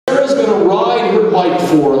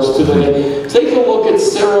for us today. Take a look at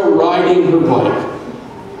Sarah riding her bike.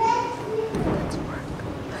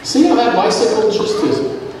 See how that bicycle just is?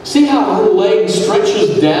 See how her leg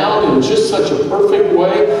stretches down in just such a perfect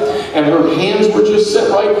way? And her hands were just set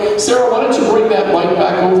right. Sarah, why don't you bring that bike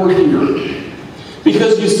back over here?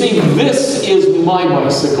 Because you see, this is my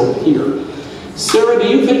bicycle here. Sarah, do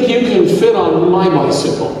you think you can fit on my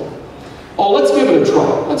bicycle? Oh, let's give it a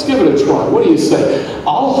try. Let's give it a try. What do you say?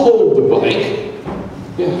 I'll hold the bike.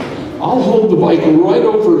 Yeah, I'll hold the bike right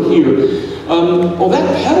over here. Oh,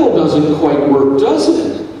 that pedal doesn't quite work, does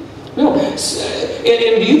it? No.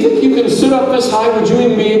 And do you think you can sit up this high? Would you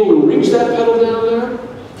even be able to reach that pedal down there?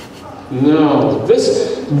 No.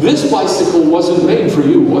 This bicycle wasn't made for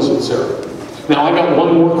you, was it, Sarah? Now, I got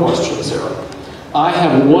one more question, Sarah. I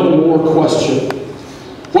have one more question.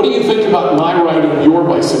 What do you think about my riding your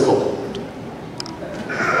bicycle?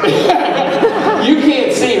 You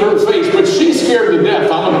can't see her face, but she's scared to death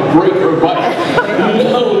I'm going to break her bike.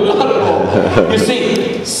 No, not at all. You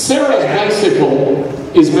see, Sarah's bicycle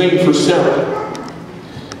is made for Sarah.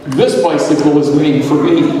 This bicycle is made for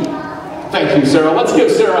me. Thank you, Sarah. Let's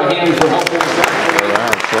give Sarah a hand for helping us out.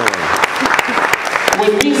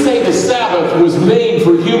 When we say the Sabbath was made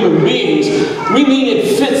for human beings, we mean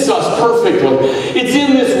it fits us perfectly. It's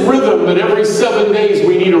in this rhythm that every 7 days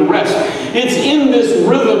we need a rest. It's in this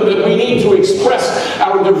rhythm that we need to express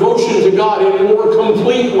our devotion to God in more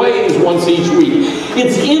complete ways once each week.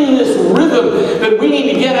 It's in this rhythm that we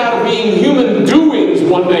need to get out of being human doings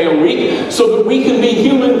one day a week so that we can be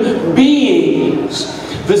human beings.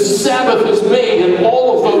 The Sabbath is made in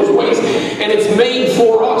all of those ways, and it's made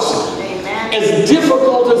for us. As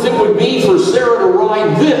difficult as it would be for Sarah to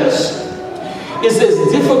ride this, is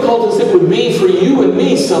as difficult as it would be for you and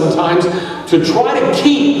me sometimes to try to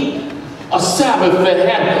keep a Sabbath that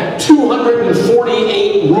had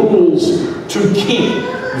 248 rules to keep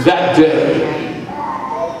that day.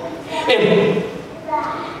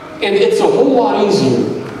 And it's a whole lot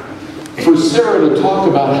easier for Sarah to talk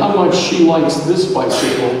about how much she likes this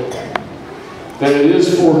bicycle than it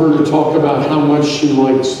is for her to talk about how much she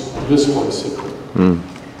likes this bicycle.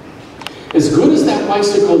 As good as that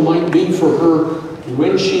bicycle might be for her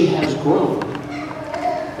when she has grown,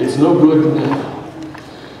 it's no good now.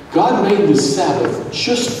 God made the Sabbath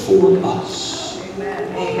just for us.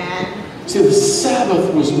 Amen. See, the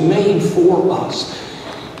Sabbath was made for us.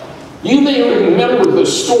 You may remember the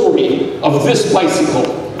story of this bicycle,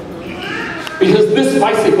 because this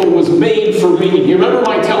bicycle was made for me. Do you remember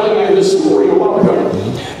my telling you this story a while ago?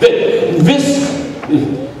 That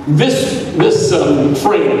this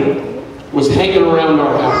frame was hanging around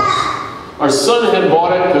our house. Our son had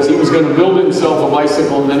bought it because he was going to build himself a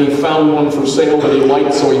bicycle, and then he found one for sale that he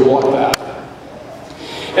liked, so he bought that.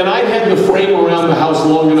 And I'd had the frame around the house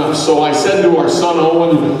long enough, so I said to our son,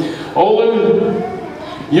 Olin,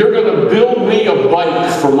 you're going to build me a bike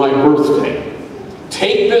for my birthday.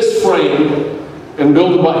 Take this frame and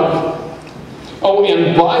build a bike. Oh,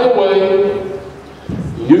 and by the way,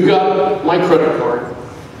 you got my credit card.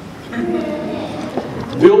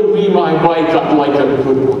 Build me my bike up like a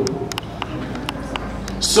good one.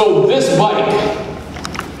 So this bike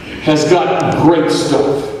has got great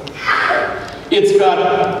stuff. It's got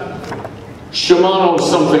Shimano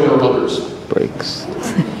something or others. Brakes.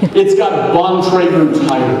 It's got Bontrager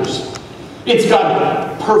tires. It's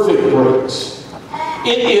got perfect brakes.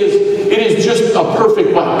 It is just a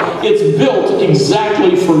perfect bike. It's built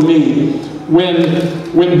exactly for me.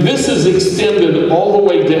 When this is extended all the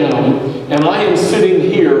way down and I am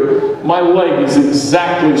sitting here, my leg is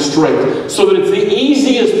exactly straight. So that it's the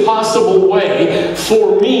easiest possible way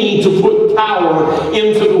for me to put power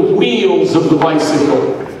into the wheels of the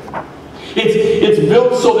bicycle. It's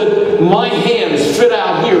built so that my hands fit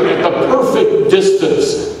out here at the perfect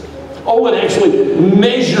distance. Oh, it actually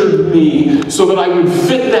measured me so that I would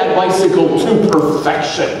fit that bicycle to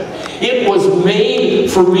perfection. It was made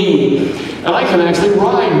for me. And I can actually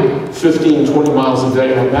ride 15, 20 miles a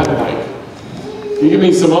day on that bike. You give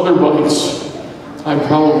me some other bikes, I'd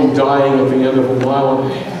probably be dying at the end of a mile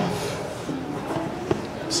and a half.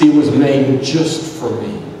 See, it was made just for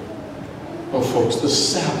me. Oh, folks, the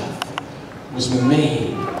Sabbath was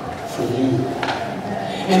made for you.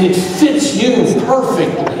 And it fits you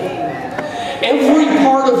perfectly. Every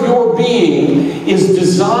part of your being is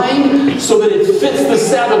designed so that it fits the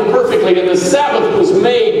Sabbath perfectly. And the Sabbath was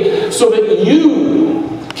made so that you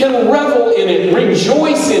can revel in it,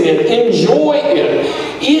 rejoice in it, enjoy it.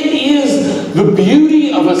 It is the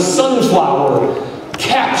beauty of a sunflower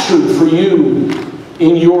captured for you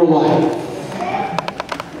in your life.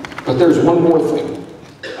 But there's one more thing.